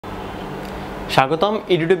স্বাগতম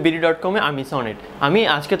edutubebd.com এ আমি sonnet. আমি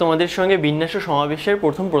আজকে তোমাদের সঙ্গে বিন্যাস সমাবেশের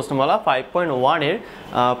প্রথম প্রশ্নমালা 5.1 এর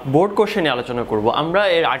বোর্ড কোশ্চেন নিয়ে আলোচনা করব। আমরা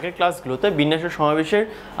এর আগের ক্লাসগুলোতে বিন্যাস সমাবেশের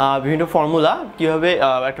বিভিন্ন ফর্মুলা কিভাবে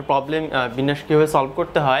একটা প্রবলেম বিন্যাস কিভাবে সলভ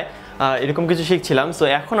করতে হয় এরকম কিছু শিখছিলাম। সো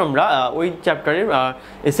এখন আমরা ওই চ্যাপ্টারের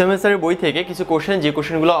এসএমএস এর বই থেকে কিছু কোশ্চেন, যে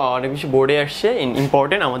কোশ্চেনগুলো অনেক বেশি বোর্ডে আসছে,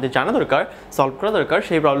 ইম্পর্টেন্ট, আমাদের জানা দরকার, সলভ করা দরকার,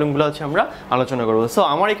 সেই প্রবলেমগুলো হচ্ছে আমরা আলোচনা করব। সো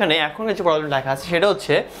আমার এখানে এখন কিছু প্রবলেম লেখা আছে, সেটা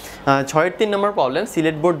হচ্ছে 6-3 নম্বর প্রবলেম,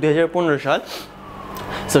 সিলেট বোর্ড 2015 সাল।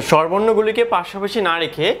 সো স্বরবর্ণগুলিকে পাশাপাশি না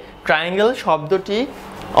রেখে ট্রায়াঙ্গেল শব্দটি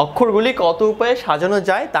অক্ষরগুলি কত উপায়ে সাজানো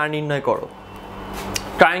যায় তা নির্ণয় করো।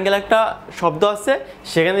 ট্রায়াঙ্গেল একটা শব্দ আছে,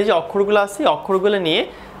 সেখানে যে অক্ষরগুলো আছে অক্ষরগুলো নিয়ে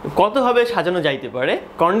কতভাবে সাজানো যাইতে পারে।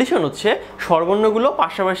 কন্ডিশন হচ্ছে স্বরবর্ণগুলো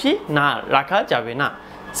পাশাপাশি না রাখা যাবে না।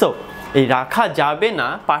 সো এই রাখা যাবে না,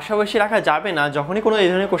 পাশাপাশি রাখা যাবে না, যখনই কোনো এই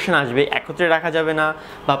ধরনের কোশ্চেন আসবে, একত্রে রাখা যাবে না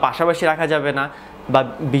বা পাশাপাশি রাখা যাবে না বা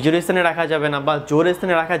বিজোড় স্থানে রাখা যাবে না বা জোর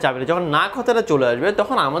স্থানে রাখা যাবে না, যখন না কথাটা চলে আসবে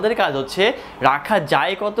তখন আমাদের কাজ হচ্ছে রাখা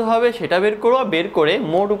যায় কত হবে সেটা বের করবো, বের করে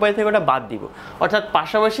মোট উপায় থেকে ওটা বাদ দিব। অর্থাৎ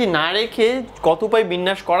পাশাপাশি না রেখে কত উপায়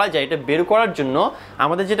বিন্যাস করা যায় এটা বের করার জন্য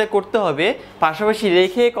আমাদের যেটা করতে হবে, পাশাপাশি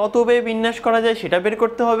রেখে কত উপায়ে বিন্যাস করা যায় সেটা বের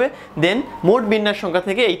করতে হবে, দেন মোট বিন্যাস সংখ্যা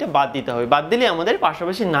থেকে এইটা বাদ দিতে হবে। বাদ দিলে আমাদের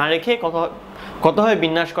পাশাপাশি না রেখে কতভাবে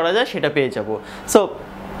বিন্যাস করা যায় সেটা পেয়ে যাব। সো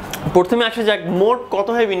প্রথমে আসা যাক, মোট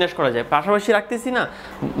কতভাবে বিন্যাস করা যায়। পাশাপাশি রাখতেছি না,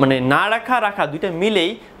 মানে না রাখা রাখা দুইটা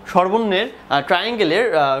মিলেই স্বরবর্ণের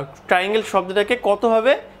ট্রায়াঙ্গেল শব্দটাকে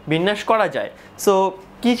কতভাবে বিন্যাস করা যায়। সো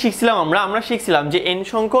কি শিখছিলাম আমরা শিখছিলাম যে n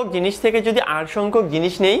সংখ্যক জিনিস থেকে যদি r সংখ্যক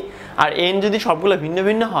জিনিস নেই আর n যদি সবগুলো ভিন্ন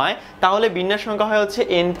ভিন্ন হয় তাহলে বিন্যাস সংখ্যা হয় হচ্ছে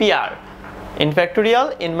npr, n factorial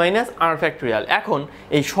n minus r factorial. এখন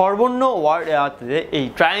এই স্বরবর্ণ ওয়ার্ড, এই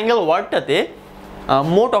ট্রায়াঙ্গেল ওয়ার্ডটাতে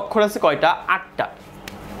মোট অক্ষর আছে কয়টা? 8টা।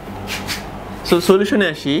 সো সলিউশনে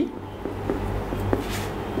আসি।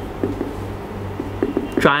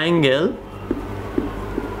 ট্রায়াঙ্গেল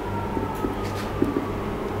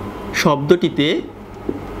শব্দটিতে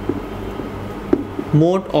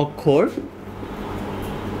মোট অক্ষর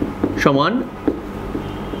সমান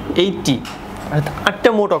 80, অর্থাৎ 8টা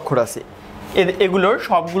মোট অক্ষর আছে। এগুলোর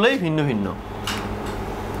সবগুলোই ভিন্ন ভিন্ন,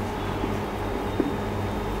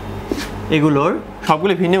 এগুলোর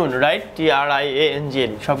সবগুলো ভিন্ন ভিন্ন, রাইট?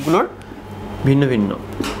 TRIANGL, সবগুলোর ভিন্ন ভিন্ন,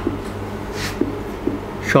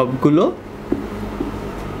 সবগুলো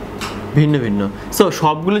ভিন্ন ভিন্ন। সো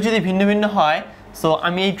সবগুলো যদি ভিন্ন ভিন্ন হয়, সো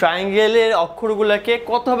আমি এই ট্রায়াঙ্গেলের অক্ষরগুলোকে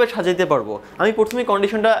কতভাবে সাজাতে পারবো। আমি প্রথমে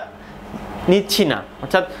কন্ডিশনটা নিচ্ছি না,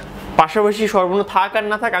 অর্থাৎ পাশাপাশি স্বরবর্ণ থাক আর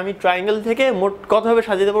না থাক, আমি ট্রায়াঙ্গেল থেকে মোট কতভাবে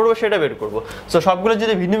সাজাতে পারবো সেটা বের করবো। সো সবগুলো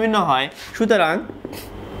যদি ভিন্ন ভিন্ন হয়, সুতরাং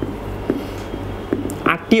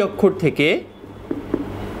 8টি অক্ষর থেকে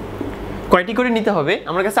কয়টি করে নিতে হবে?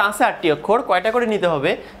 আমার কাছে আছে 8টি অক্ষর, কয়টা করে নিতে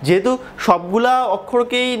হবে? যেহেতু সবগুলা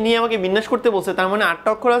অক্ষরকেই নিয়ে আমাকে বিন্যাস করতে বলছে, তার মানে 8টা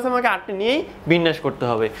অক্ষর আছে, আমাকে 8টি নিয়েই বিন্যাস করতে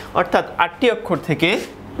হবে। অর্থাৎ 8টি অক্ষর থেকে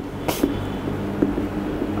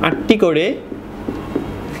 8টি করে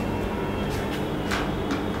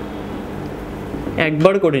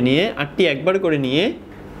একবার করে নিয়ে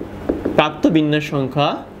প্রাপ্ত বিন্যাস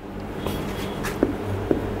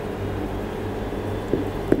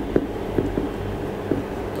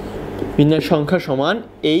সংখ্যা সমান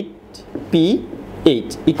 8p8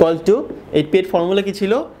 ইকুয়াল টু 8p এর ফর্মুলা কি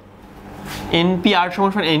ছিল? npr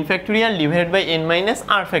সমান n factorial divided by n minus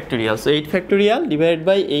r factorial. So 8 factorial divided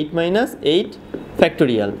by 8 minus 8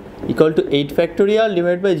 factorial equal to 8 factorial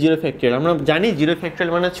divided by 0 factorial. আমরা জানি 0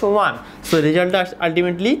 ফ্যাক্টোরিয়াল মানে হচ্ছে 1। সো রেজাল্টটা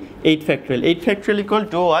ultimately 8 factorial. 8 factorial equal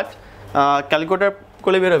to what? Calculator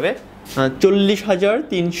করলে বের হবে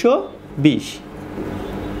 40,320।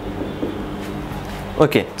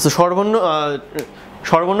 ওকে, সো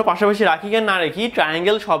স্বরবর্ণ পাশাপাশি রাখি কেন না রাখি,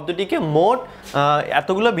 ট্রায়াঙ্গেল শব্দটিকে মোট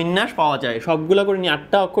এতগুলো বিন্যাস পাওয়া যায়, সবগুলো করে নিয়ে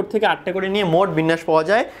 8টা অক্ষর থেকে 8টা করে নিয়ে মোট বিন্যাস পাওয়া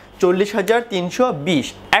যায় 40,320।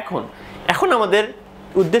 এখন আমাদের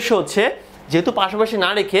উদ্দেশ্য হচ্ছে, যেহেতু পাশাপাশি না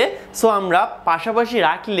রেখে, সো আমরা পাশাপাশি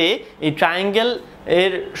রাখলে এই ট্রায়াঙ্গেল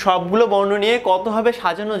এর সবগুলো বর্ণ নিয়ে কতভাবে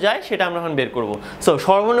সাজানো যায় সেটা আমরা এখন বের করব। সো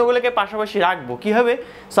স্বরবর্ণগুলোকে পাশাপাশি রাখবো কিভাবে?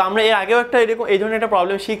 সো আমরা এর আগেও একটা এরকম এই ধরনের একটা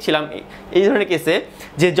প্রবলেম শিখছিলাম এই ধরনের কেসে,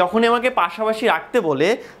 যে যখনই আমাকে পাশাপাশি রাখতে বলে,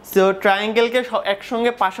 সো ট্রায়াঙ্গেলকে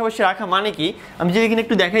একসঙ্গে পাশাপাশি রাখা মানে কি, আমি যদি এখানে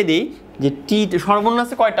একটু দেখাই দিই যে স্বরবর্ণ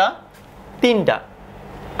আছে কয়টা? 3টা,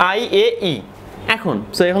 IAE। এখন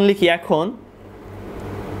লিখি, এখন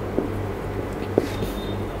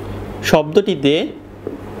শব্দটিতে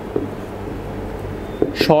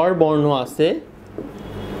স্বরবর্ণ আছে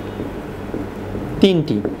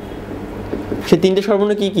 3টি। সে 3টে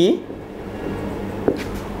স্বরবর্ণ কি কি?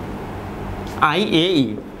 IAE।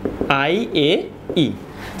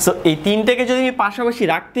 সো এই তিনটাকে যদি আমি পাশাপাশি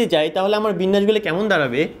রাখতে যাই তাহলে আমার বিন্যাসগুলো কেমন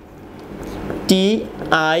দাঁড়াবে? T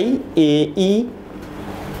TIAE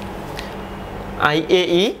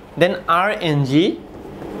IAE দেন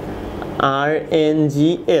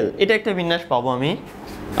RNGL, এটা একটা বিন্যাস পাবো আমি।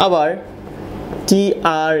 আবার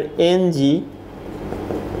TRNG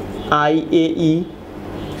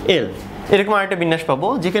IAEL, এরকম আরেকটা বিন্যাস পাবো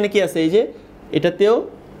যেখানে কি আছে, এই যে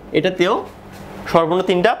এটাতেও সর্বর্ণ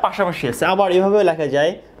তিনটা পাশাপাশি আছে। আবার এভাবে লেখা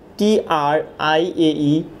যায়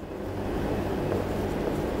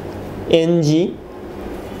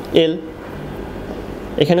TRIAENGL,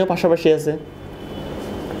 এখানেও পাশাপাশি আছে।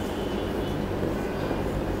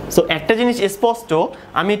 সো একটা জিনিস স্পষ্ট,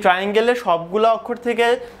 আমি ট্রায়াঙ্গেলের সবগুলো অক্ষর থেকে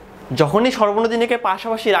যখনই সর্বর্ণ তিনটাকে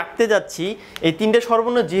পাশাপাশি রাখতে যাচ্ছি, এই তিনটে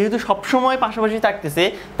সর্বর্ণ যেহেতু সবসময় পাশাপাশি থাকতেছে,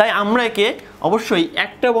 তাই আমরা একে অবশ্যই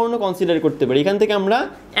একটা বর্ণ কনসিডার করতে পারি। এখান থেকে আমরা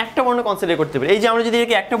একটা বর্ণ কনসিডার করতে পারি। এই যে আমরা যদি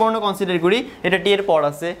একে একটা বর্ণ কনসিডার করি, এটা টি এর পর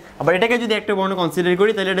আছে। আবার এটাকে যদি একটা বর্ণ কনসিডার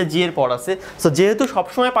করি, তাহলে এটা জি এর পর আছে। সো যেহেতু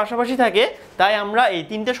সবসময় পাশাপাশি থাকে, তাই আমরা এই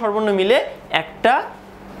তিনটে সর্বর্ণ মিলে একটা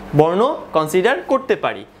বর্ণ কনসিডার করতে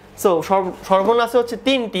পারি। সো সর্বর্ণ আছে হচ্ছে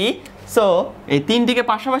তিনটি। সো এই তিনটিকে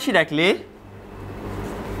পাশাপাশি রাখলে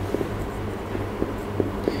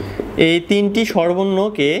এই তিনটি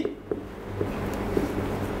সর্বর্ণকে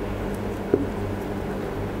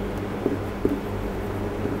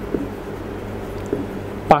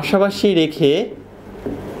পাশাপাশি রেখে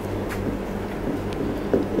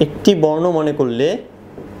একটি বর্ণ মনে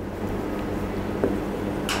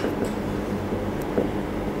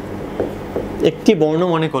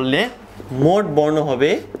করলে মোট বর্ণ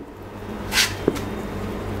হবে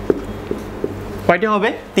কয়টা হবে?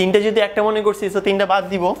 তিনটে যদি একটা মনে করছি, সো তিনটা বাদ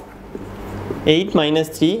দিব, 8 -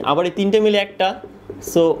 3, আবার এই তিনটে মিলে একটা,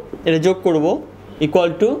 সো এটা যোগ করব, ইকুয়াল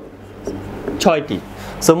টু 6টি।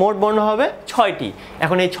 সো মোট বর্ণ হবে 6টি।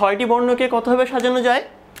 এখন এই 6টি বর্ণকে কতভাবে সাজানো যায়?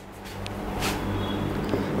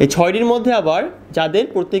 এই 6টির মধ্যে আবার যাদের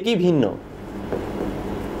প্রত্যেকেই ভিন্ন,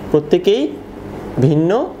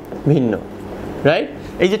 রাইট?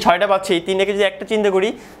 এই যে 6টা পাচ্ছি, এই তিনটাকে যদি একটা চিন্তা করি,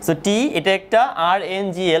 সো টি এটা একটা,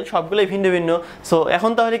 RNGL সবগুলোই ভিন্ন ভিন্ন। সো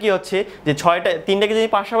এখন তাহলে কি হচ্ছে যে তিনটাকে যদি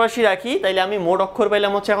পাশাপাশি রাখি, তাহলে আমি মোট অক্ষর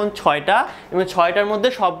পাইলাম হচ্ছে এখন 6টা, এবং 6টার মধ্যে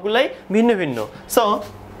সবগুলাই ভিন্ন ভিন্ন। সো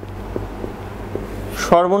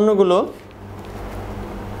সর্বর্ণগুলো,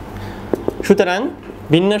 সুতরাং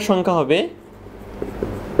বিন্যাস সংখ্যা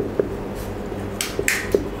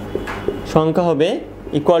হবে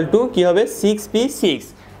ইকুয়াল টু কি হবে? 6p6।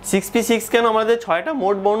 6p6 কেন? আমাদের 6টা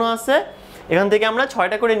মোট বর্ণ আছে, এখান থেকে আমরা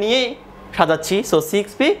 6টা করে নিয়েই সাজাচ্ছি। So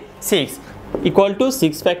 6p6 equal to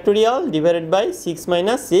 6 factorial divided by 6 -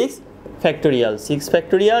 6 factorial, 6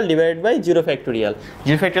 factorial divided by 0 factorial.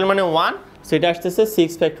 0 factorial মানে 1, সেটা আসতেছে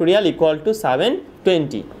 6 ফ্যাক্টোরিয়াল ইকুয়াল টু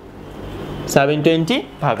 720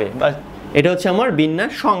 ভাবে। এটা হচ্ছে আমার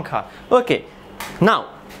বিন্যাস সংখ্যা। ওকে, নাও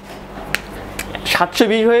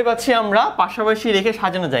 720 হয়ে পাচ্ছি আমরা পাশাপাশি রেখে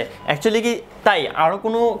সাজানো যায়। অ্যাকচুয়ালি কি তাই? আরও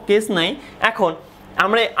কোনো কেস নাই। এখন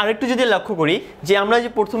আমরা আরেকটু যদি লক্ষ্য করি, যে আমরা যে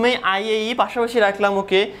প্রথমেই IAE পাশাপাশি রাখলাম,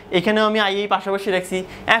 ওকে, এখানেও আমি IAE পাশাপাশি রাখছি।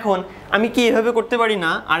 এখন আমি কি এভাবে করতে পারি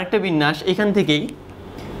না? আরেকটা বিন্যাস এখান থেকেই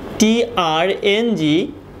TRNGAIEL,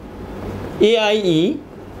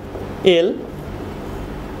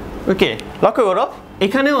 ওকে, লক্ষ্য করো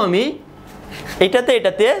এখানেও আমি এটাতে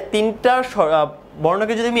তিনটা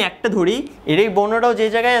বর্ণকে যদি আমি একটা ধরি, এর এই বর্ণটাও যে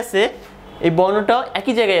জায়গায় আছে, এই বর্ণটাও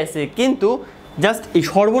একই জায়গায় আছে, কিন্তু জাস্ট এই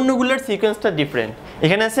সর্বর্ণগুলোর সিকোয়েন্সটা ডিফারেন্ট।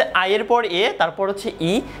 এখানে আছে আই এর পর এ, তারপর হচ্ছে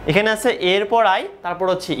ই, এখানে আছে এ এর পর আই, তারপর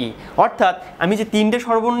হচ্ছে ই। অর্থাৎ আমি যে তিনটে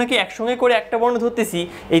সর্বর্ণকে একসঙ্গে করে একটা বর্ণ ধরতেছি,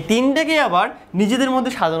 এই তিনটাকে আবার নিজেদের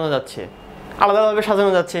মধ্যে সাজানো যাচ্ছে, আলাদাভাবে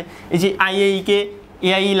সাজানো যাচ্ছে। এই যে IAE-কে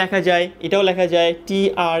AIE লেখা যায়, এটাও লেখা যায়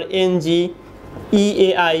TRNGEAIL,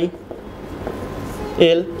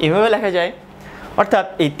 এভাবে লেখা যায়। অর্থাৎ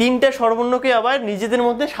এই তিনটে সর্বর্ণকে আবার নিজেদের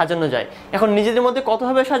মধ্যে সাজানো যায়। এখন নিজেদের মধ্যে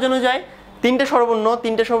কতভাবে সাজানো যায়? তিনটে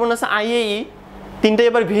সর্বর্ণ আছে IAE, তিনটে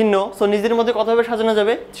এবার ভিন্ন, সো নিজেদের মধ্যে কতভাবে সাজানো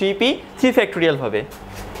যাবে? 3p3 ফ্যাক্টোরিয়াল ভাবে।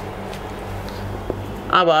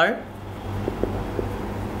 আবার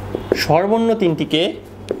সর্বর্ণ তিনটিকে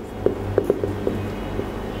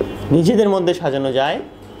নিজেদের মধ্যে সাজানো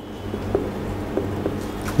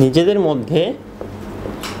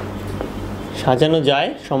যায়,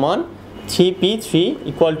 সমান 3p3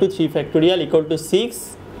 equal to 3 factorial equal to 6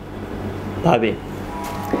 ভাবে।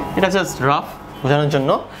 এটা জাস্ট রাফ বোঝানোর জন্য।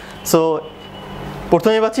 সো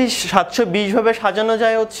প্রথমে পাচ্ছি 720 ভাবে সাজানো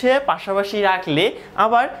যায় হচ্ছে পাশাপাশি রাখলে।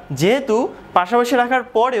 আবার যেহেতু পাশাপাশি রাখার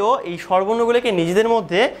পরেও এই সর্বর্ণগুলোকে নিজেদের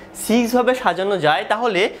মধ্যে 6 ভাবে সাজানো যায়,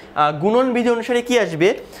 তাহলে গুণন বিধি অনুসারে কি আসবে?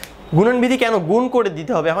 গুণন বিধি কেন গুণ করে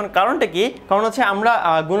দিতে হবে? এখন কারণটা কি? কারণ হচ্ছে আমরা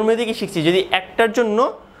গুণন বিধি কি শিখছি, যদি একটার জন্য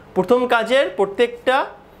প্রথম কাজের প্রত্যেকটা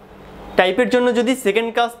টাইপের জন্য যদি সেকেন্ড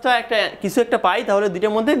কাজটা একটা কিছু একটা পাই তাহলে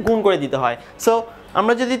দুইটার মধ্যে গুণ করে দিতে হয়। সো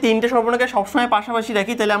আমরা যদি তিনটে সর্বর্ণকে সবসময় পাশাপাশি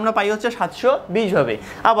রাখি তাহলে আমরা পাই হচ্ছে 720 ভাবে।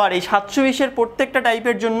 আবার এই 720-এর প্রত্যেকটা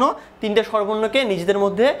টাইপের জন্য তিনটে সর্বর্ণকে নিজেদের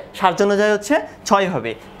মধ্যে সাজানো যায় হচ্ছে 6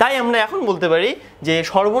 ভাবে। তাই আমরা এখন বলতে পারি যে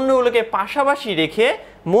সর্বর্ণগুলোকে পাশাপাশি রেখে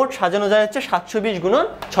মোট সাজানো যায় হচ্ছে 720 গুণন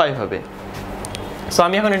 6 ভাবে। সো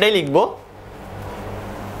আমি এখন এটাই লিখব।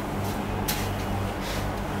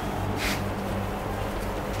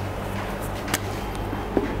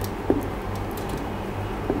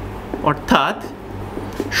 অর্থাৎ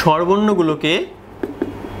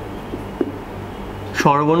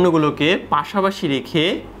সর্বর্ণগুলোকে পাশাপাশি রেখে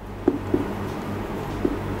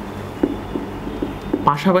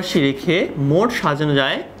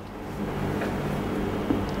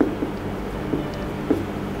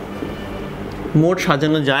মোট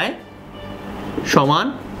সাজানো যায় সমান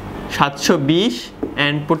 720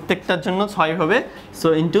 এন্ড প্রত্যেকটার জন্য 6 হবে। সো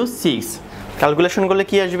ইনটু 6 ক্যালকুলেশন করলে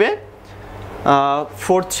কি আসবে?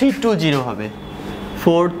 4320 হবে,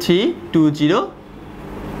 4320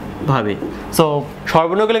 ভাবে। সো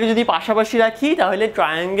সর্বর্ণগুলোকে যদি পাশাপাশি রাখি তাহলে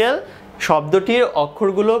ট্রায়াঙ্গেল শব্দটির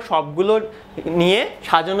অক্ষরগুলো সবগুলো নিয়ে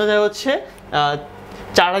সাজানো যায় হচ্ছে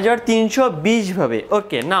 4320 ভাবে।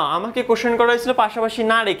 ওকে, না আমাকে কোশ্চেন করা হয়েছিল পাশাপাশি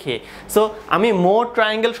না রেখে। সো আমি মোট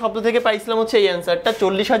ট্রায়াঙ্গেল শব্দ থেকে পাইছিলাম হচ্ছে এই অ্যান্সারটা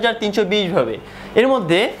 40,320 ভাবে। এর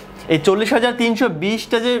মধ্যে এই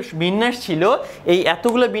 40,320টা যে বিন্যাস ছিল, এই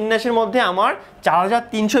এতগুলো বিন্যাসের মধ্যে আমার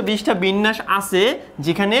 4,320টা বিন্যাস আছে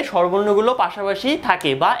যেখানে সর্বর্ণগুলো পাশাপাশি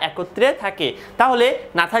থাকে বা একত্রে থাকে। তাহলে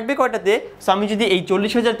না থাকবে কয়টাতে? সো আমি যদি এই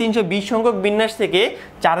 40,320 সংখ্যক বিন্যাস থেকে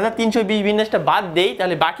 4,320 বিন্যাসটা বাদ দেই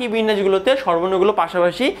তাহলে বাকি বিন্যাসগুলোতে সর্বর্ণগুলো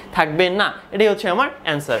পাশাপাশি থাকবে না। এটাই হচ্ছে আমার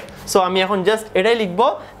অ্যান্সার। সো আমি এখন জাস্ট এটাই লিখবো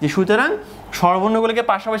যে সুতরাং সর্বর্ণগুলোকে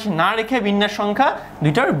পাশাপাশি না রেখে বিন্যাস সংখ্যা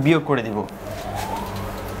দুইটার বিয়োগ করে দিব।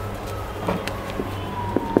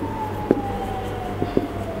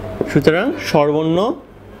 সুতরাং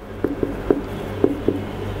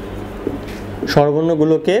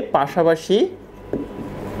সর্বর্ণগুলোকে পাশাপাশি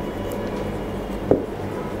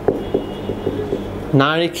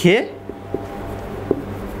না রেখে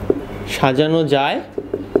সাজানো যায়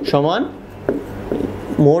সমান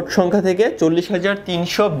মোট সংখ্যা থেকে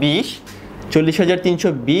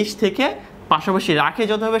 40,320 থেকে পাশাপাশি রাখে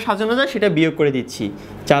যতভাবে সাজানো যায় সেটা বিয়োগ করে দিচ্ছি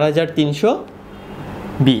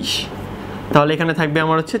 4,320। তাহলে এখানে থাকবে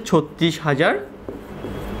আমার হচ্ছে 36,000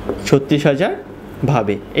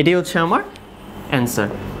 ভাবে। এটাই হচ্ছে আমার অ্যান্সার।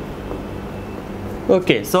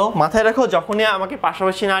 ওকে, সো মাথায় রাখো যখনই আমাকে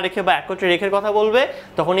পাশাপাশি না রেখে বা একত্রে রেখের কথা বলবে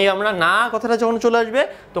তখনই আমরা না কথাটা যখন চলে আসবে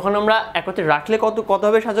তখন আমরা একত্রে রাখলে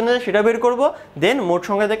কতভাবে সাজানো যায় সেটা বের করব, দেন মোট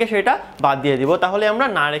সংখ্যা থেকে সেটা বাদ দিয়ে দিব, তাহলে আমরা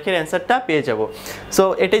না রেখের অ্যান্সারটা পেয়ে যাব। সো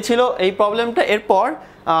এটাই ছিল এই প্রবলেমটা। এরপর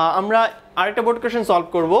আমরা আরেকটা বোর্ড কোয়েশ্চেন সলভ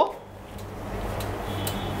করব।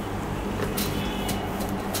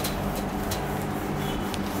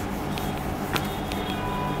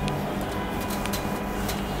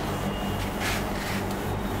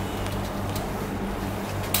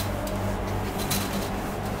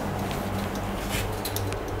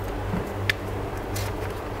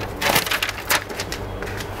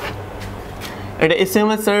 এটা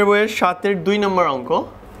এসএমএস স্যারের বইয়ের 7-এর 2 নম্বর অঙ্ক,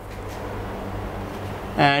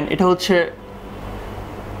 অ্যান্ড এটা হচ্ছে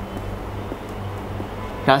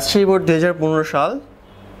রাজশাহী বোর্ড 2015 সাল।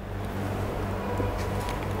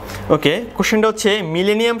 ওকে, কোশ্চেনটা হচ্ছে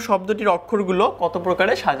মিলেনিয়াম শব্দটির অক্ষরগুলো কত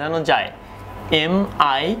প্রকারে সাজানো যায়?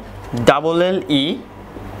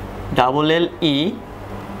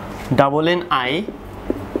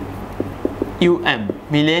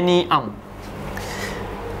 MILLENIUM,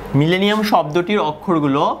 মিলেনিয়াম শব্দটির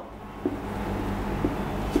অক্ষরগুলো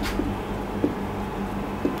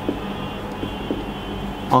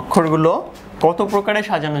কত প্রকারে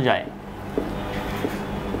সাজানো যায়?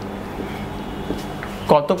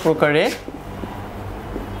 কত প্রকারে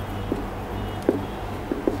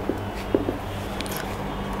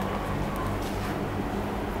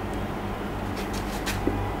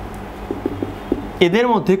এদের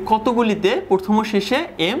মধ্যে কতগুলিতে প্রথম ও শেষে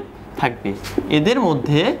এম থাকবে? এদের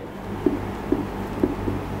মধ্যে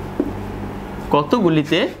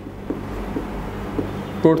কতগুলিতে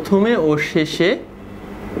প্রথমে ও শেষে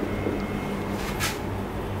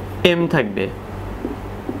এম থাকবে?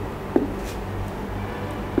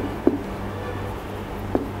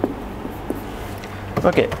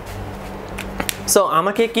 ওকে, সো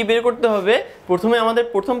আমাকে কি বের করতে হবে? প্রথমে আমাদের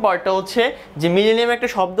প্রথম পার্টটা হচ্ছে যে মিলেনিয়াম একটা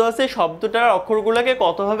শব্দ আছে, শব্দটার অক্ষরগুলোকে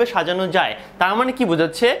কতভাবে সাজানো যায়। তার মানে কি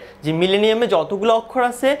বোঝাচ্ছে যে মিলেনিয়ামে যতগুলো অক্ষর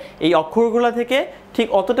আছে এই অক্ষরগুলো থেকে ঠিক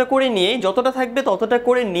অতটা করে নিয়েই, যতটা থাকবে ততটা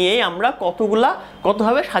করে নিয়েই আমরা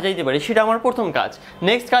কতভাবে সাজাইতে পারি, সেটা আমার প্রথম কাজ।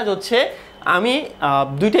 নেক্সট কাজ হচ্ছে আমি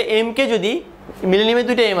দুইটা এমকে যদি মিলেনিয়ামে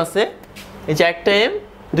দুইটা এম আছে, এই যে একটা এম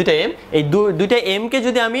দুইটা এম, এই দুইটা এমকে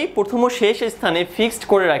যদি আমি প্রথম ও শেষ স্থানে ফিক্সড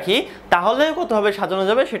করে রাখি তাহলে কতভাবে সাজানো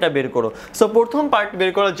যাবে সেটা বের করো। সো প্রথম পার্ট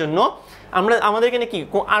বের করার জন্য আমাদের এখানে কি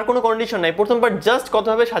আর কোনো কন্ডিশন নাই, প্রথম পার্ট জাস্ট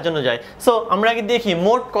কতভাবে সাজানো যায়। সো আমরা আগে দেখি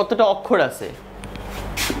মোট কতটা অক্ষর আছে।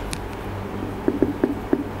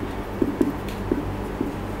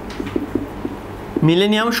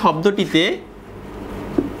 মিলেনিয়াম শব্দটিতে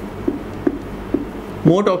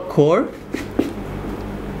মোট অক্ষর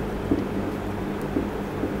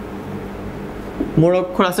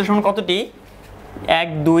আছে সমান কতটি? 1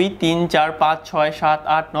 2 3 4 5 6 7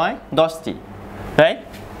 8 9 10টি, রাইট?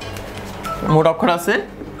 মোট অক্ষর আছে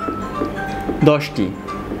 10টি।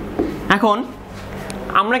 এখন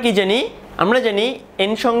আমরা কি জানি? আমরা জানি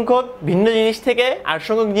n সংখ্যক ভিন্ন জিনিস থেকে r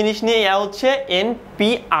সংখ্যক জিনিস নিয়ে হচ্ছে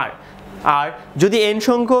npr। আর যদি n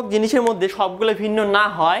সংখ্যক জিনিসের মধ্যে সবগুলো ভিন্ন না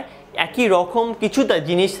হয়, একই রকম কিছুটা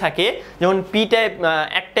জিনিস থাকে, যেমন পি টাইপ,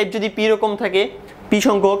 এক টাইপ যদি পি রকম থাকে পি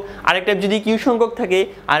সংখ্যক, আরেক টাইপ যদি কিউ সংখ্যক থাকে,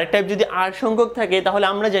 আরেক টাইপ যদি আর সংখ্যক থাকে, তাহলে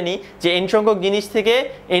আমরা জানি যে n সংখ্যক জিনিস থেকে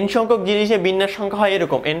n সংখ্যক জিনিসের বিন্যাস সংখ্যা হয়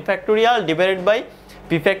এরকম n factorial divided by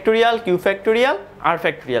P factorial Q factorial r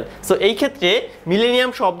factorial. So এই ক্ষেত্রে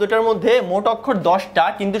মিলেনিয়াম শব্দটার মধ্যে মোট অক্ষর 10টা,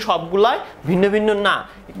 কিন্তু সবগুলাই ভিন্ন ভিন্ন না।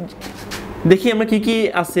 দেখি আমরা কি কি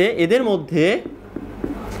আছে এদের মধ্যে।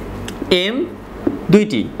 এম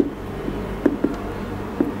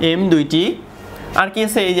দুইটি, আর কি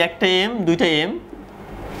আছে? এই যে একটা এম দুইটা এম,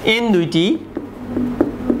 এন দুইটি,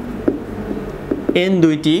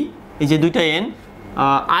 এই যে দুইটা এন,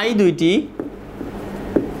 আই দুইটি,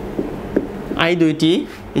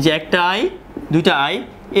 এই যে একটা আই দুইটা আই,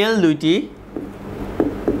 এল দুইটি,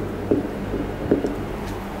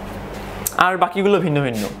 আর বাকিগুলো ভিন্ন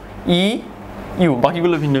ভিন্ন, ই ইউ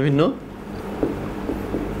বাকিগুলো ভিন্ন ভিন্ন,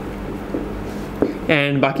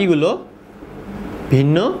 এন্ড বাকিগুলো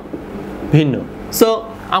ভিন্ন ভিন্ন। সো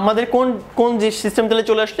আমাদের কোন যে সিস্টেম তাহলে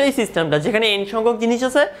চলে আসলো? এই সিস্টেমটা, যেখানে n সংখ্যক জিনিস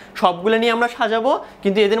আছে সবগুলো নিয়ে আমরা সাজাবো,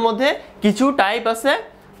 কিন্তু এদের মধ্যে কিছু টাইপ আছে,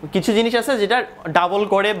 কিছু জিনিস আছে যেটা ডাবল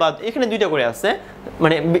করে, বা এখানে দুইটা করে আছে,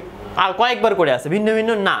 মানে আর কয়েকবার করে আছে, ভিন্ন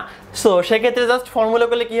ভিন্ন না। সো সেক্ষেত্রে জাস্ট ফর্মুলা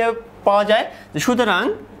করলে কীভাবে পাওয়া যায়?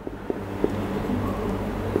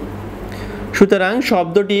 সুতরাং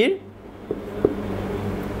শব্দটির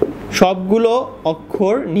সবগুলো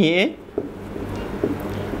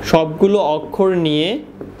অক্ষর নিয়ে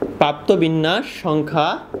প্রাপ্ত বিন্যাস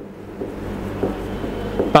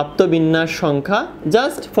সংখ্যা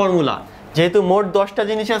জাস্ট ফর্মুলা। যেহেতু মোট 10টা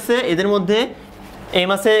জিনিস আছে, এদের মধ্যে এম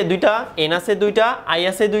আছে দুইটা, এন আছে দুইটা, আই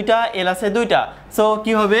আছে দুইটা, এল আছে দুইটা। সো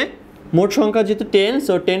কি হবে? মোট সংখ্যা যেহেতু 10,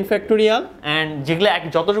 সো 10 ফ্যাক্টোরিয়াল, অ্যান্ড যেগুলো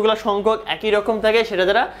যতগুলো সংখ্যক একই রকম থাকে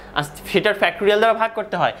সেটার ফ্যাক্টোরিয়াল দ্বারা ভাগ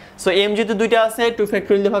করতে হয়। সো এম যেহেতু দুইটা আছে 2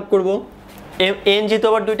 ফ্যাক্টোরিয়াল দিয়ে ভাগ করব, এন যেহেতু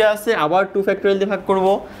আবার দুইটা আছে আবার 2 ফ্যাক্টোরিয়াল দিয়ে ভাগ করব,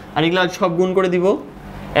 আর এগুলো সব গুণ করে দিব।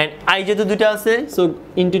 অ্যান্ড আই যেহেতু দুইটা আছে, so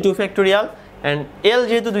into 2 factorial, and L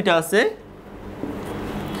যেহেতু দুইটা আছে,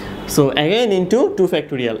 সো অ্যাগেন ইন্টু 2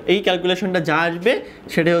 ফ্যাক্টোরিয়াল। এই ক্যালকুলেশনটা যা আসবে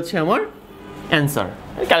সেটাই হচ্ছে আমার অ্যান্সার।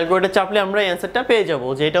 ক্যালকুলেটর চাপলে আমরা অ্যান্সারটা পেয়ে যাব,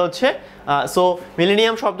 যে এটা হচ্ছে। সো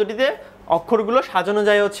মিলেনিয়াম শব্দটিতে অক্ষরগুলো সাজানো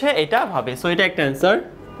যায় হচ্ছে এটা ভাবে। সো এটা একটা অ্যান্সার।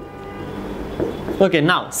 ওকে,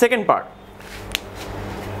 নাও সেকেন্ড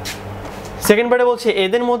পার্টে বলছে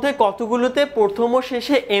এদের মধ্যে কতগুলোতে প্রথম ও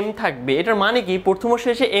শেষে এম থাকবে। এটার মানে কি? প্রথম ও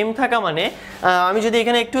শেষে এম থাকা মানে, আমি যদি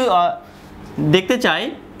এখানে একটু দেখতে চাই,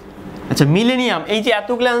 আচ্ছা মিলেনিয়াম এই যে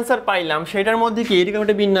এতগুলো অ্যান্সার পাইলাম, সেটার মধ্যে কি এরকম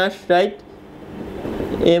একটা বিন্যাস, right?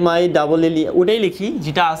 M I double L ই, ওটাই লিখি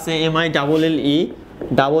যেটা আছে, M I double L E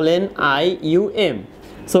double N I U M.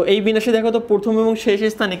 So এই বিন্যাসে দেখো তো প্রথম এবং শেষ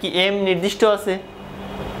স্থানে কি এম নির্দিষ্ট আছে?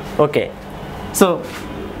 ওকে, সো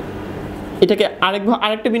এটাকে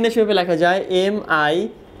আরেকটা বিন্যাস হিসেবে লেখা যায়, M I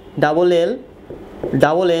double L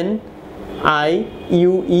double N I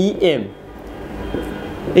U E M.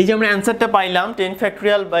 এই যে আমরা অ্যান্সারটা পাইলাম 10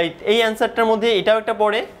 ফ্যাক্টোরিয়াল বাই, এই অ্যান্সারটার মধ্যে এটাও একটা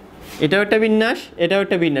পড়ে, এটাও একটা বিন্যাস, এটাও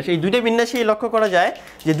একটা বিন্যাস। এই দুইটা বিন্যাসেই লক্ষ্য করা যায়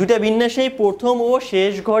যে দুইটা বিন্যাসেই প্রথম ও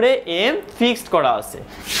শেষ ঘরে এম ফিক্সড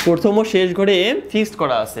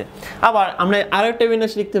করা আছে, আবার আমরা আরও একটা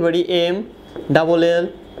বিন্যাস লিখতে পারি, M double L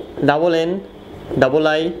double N double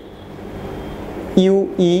I U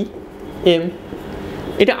E M.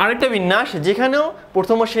 এটা আরেকটা বিন্যাস যেখানেও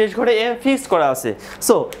প্রথম ও শেষ ঘরে এম ফিক্সড করা আছে।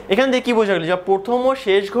 সো এখান থেকে কি বোঝা গেল? যে প্রথম ও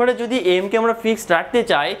শেষ ঘরে যদি এমকে আমরা ফিক্সড রাখতে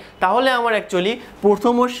চাই, তাহলে আমার অ্যাকচুয়ালি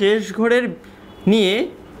প্রথম ও শেষ ঘরের নিয়ে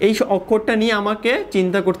এই অক্ষরটা নিয়ে আমাকে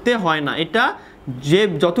চিন্তা করতে হয় না। এটা যে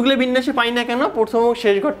যতগুলো বিন্যাসে পাই না কেন, প্রথম এবং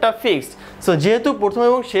শেষ ঘরটা ফিক্সড। সো যেহেতু প্রথম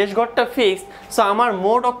এবং শেষ ঘরটা ফিক্সড, সো আমার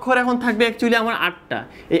মোট অক্ষর এখন থাকবে অ্যাকচুয়ালি আমার 8টা।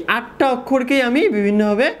 এই 8টা অক্ষরকেই আমি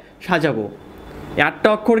বিভিন্নভাবে সাজাবো। এই 8টা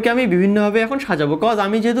অক্ষরকে আমি বিভিন্নভাবে এখন সাজাবো, কজ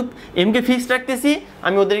আমি যেহেতু এমকে ফিক্সড রাখতেছি,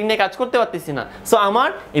 আমি ওদের নিয়ে কাজ করতে পারতেছি না। সো আমার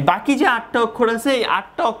এই বাকি যে 8টা অক্ষর আছে, এই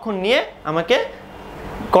 8টা অক্ষর নিয়ে আমাকে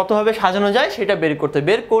কতভাবে সাজানো যায় সেটা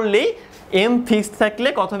বের করলেই এম ফিক্সড থাকলে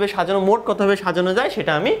কতভাবে সাজানো, মোট কতভাবে সাজানো যায়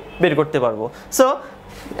সেটা আমি বের করতে পারবো। সো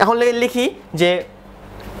এখন লিখি যে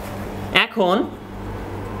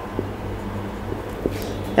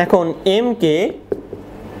এখন এমকে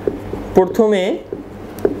প্রথমে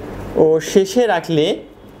ও শেষে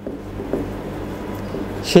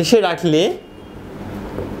রাখলে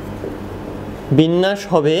বিন্যাস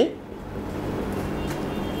হবে,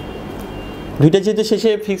 দুইটা যেহেতু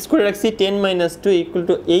শেষে ফিক্স করে রাখছি 10 - 2 =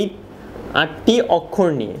 8, 8টি অক্ষর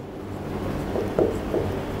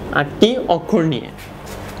নিয়ে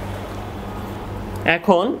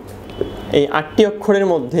এখন এই 8টি অক্ষরের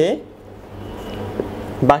মধ্যে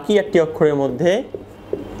বাকি 8টি অক্ষরের মধ্যে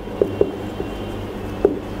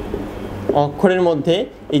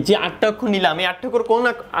এই যে 8টা অক্ষর নিলাম, এই 8টা অক্ষর কোন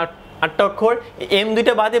 8টা অক্ষর, এম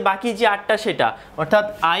দুইটা বাদে বাকি যে 8টা সেটা, অর্থাৎ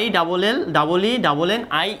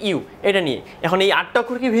ILLEENNIU এটা নিয়ে। এখন এই 8টা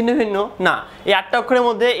অক্ষর কি ভিন্ন ভিন্ন? না, এই 8টা অক্ষরের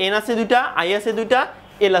মধ্যে এন আছে দুইটা, আই আছে দুইটা,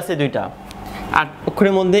 এল আছে দুইটা। 8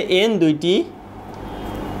 অক্ষরের মধ্যে এন দুইটি,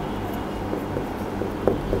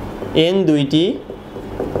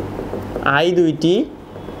 আই দুইটি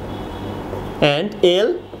অ্যান্ড এল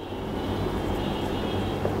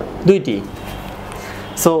দুইটি।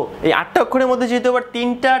 সো এই 8টা অক্ষরের মধ্যে যেহেতু আবার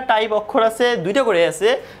 3টা টাইপ অক্ষর আছে, 2টা করে আছে,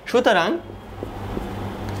 সুতরাং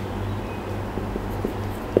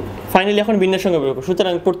ফাইনালি এখন বিন্যাস সংখ্যা বের করব।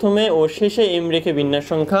 সুতরাং প্রথমে ও শেষে এম রেখে বিন্যাস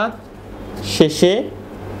সংখ্যা, শেষে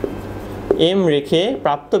এম রেখে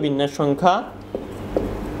প্রাপ্ত বিন্যাস সংখ্যা,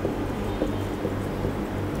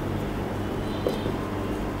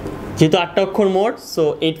 যেহেতু 8টা অক্ষর মোট, সো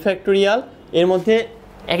 8 ফ্যাক্টোরিয়াল। এর মধ্যে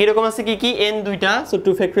একই রকম আছে কি এন দুইটা, সো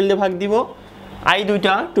 2 ফ্যাক্টোরিয়াল দিয়ে ভাগ দিব, আই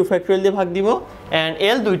দুইটা 2 ফ্যাক্টোরিয়াল দিয়ে ভাগ দিব, অ্যান্ড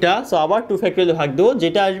এল দুইটা, সো আবার 2 ফ্যাক্টোরিয়াল দিয়ে ভাগ দেবো।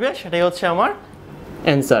 যেটা আসবে সেটাই হচ্ছে আমার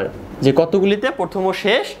অ্যান্সার, যে কতগুলিতে প্রথম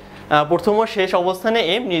ও শেষ অবস্থানে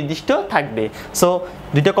এম নির্দিষ্ট থাকবে। সো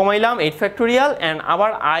দুইটা কমাইলাম 8 ফ্যাক্টোরিয়াল, অ্যান্ড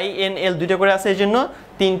আবার আই এন এল দুইটা করে আছে, এই জন্য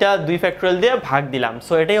 3টা 2 ফ্যাক্টোরিয়াল দিয়ে ভাগ দিলাম।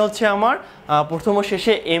 সো এটাই হচ্ছে আমার প্রথম ও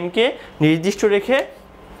শেষে এমকে নির্দিষ্ট রেখে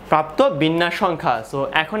প্রাপ্ত বিন্যাস সংখ্যা। সো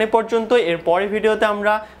এখন এ পর্যন্ত। এর পরের ভিডিওতে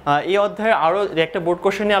আমরা এই অধ্যায়ের আরও একটা বোর্ড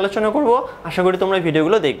কোশ্চেন নিয়ে আলোচনা করব। আশা করি তোমরা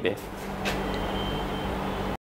ভিডিওগুলো দেখবে।